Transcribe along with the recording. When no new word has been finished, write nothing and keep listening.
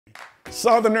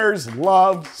Southerners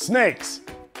love snakes.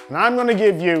 And I'm going to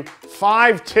give you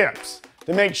 5 tips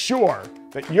to make sure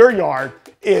that your yard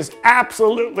is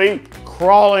absolutely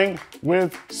crawling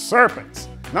with serpents.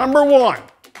 Number 1,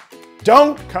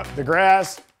 don't cut the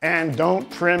grass and don't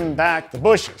trim back the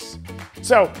bushes.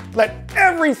 So let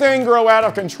everything grow out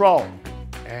of control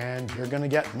and you're going to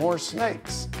get more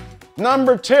snakes.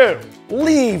 Number 2,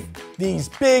 leave these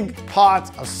big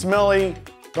pots of smelly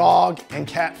dog and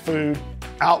cat food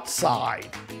outside.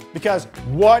 Because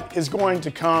what is going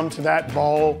to come to that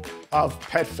bowl of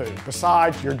pet food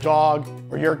besides your dog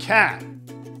or your cat?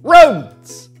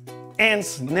 Rodents! And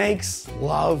snakes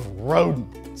love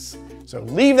rodents. So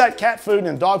leave that cat food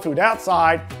and dog food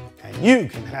outside and you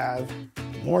can have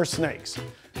more snakes.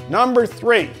 Number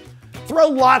 3, throw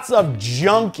lots of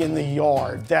junk in the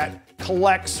yard that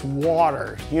collects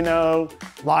water, you know,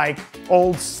 like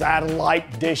old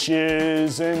satellite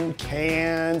dishes and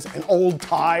cans and old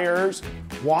tires.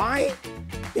 Why?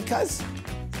 Because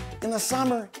in the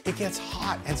summer it gets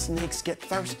hot and snakes get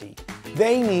thirsty.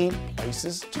 They need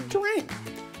places to drink.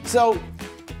 So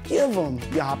give them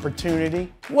the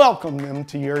opportunity, welcome them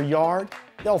to your yard.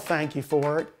 They'll thank you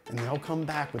for it and they'll come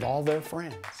back with all their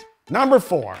friends. Number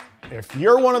 4, if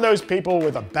you're one of those people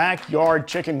with a backyard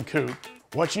chicken coop,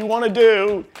 what you want to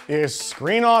do is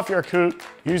screen off your coop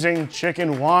using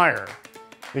chicken wire,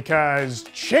 because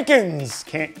chickens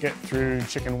can't get through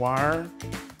chicken wire,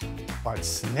 but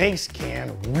snakes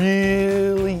can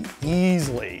really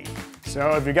easily.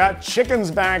 So if you got chickens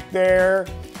back there,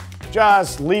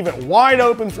 just leave it wide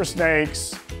open for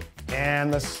snakes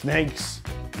and the snakes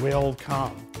will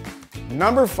come.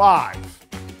 Number 5,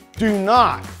 do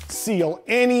not seal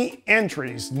any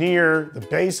entries near the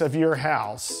base of your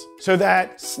house so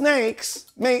that snakes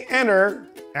may enter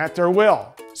at their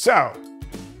will. So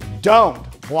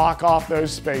don't block off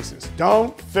those spaces.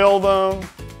 Don't fill them.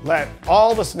 Let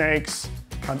all the snakes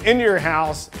come into your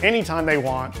house anytime they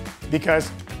want,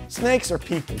 because snakes are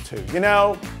people too. You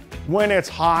know, when it's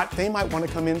hot, they might want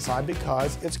to come inside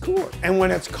because it's cooler. And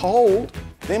when it's cold,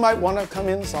 they might want to come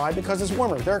inside because it's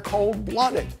warmer. They're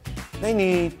cold-blooded. They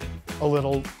need a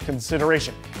little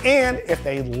consideration. And if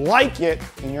they like it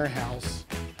in your house,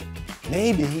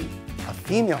 maybe a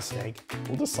female snake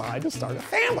will decide to start a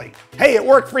family. Hey, it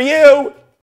worked for you.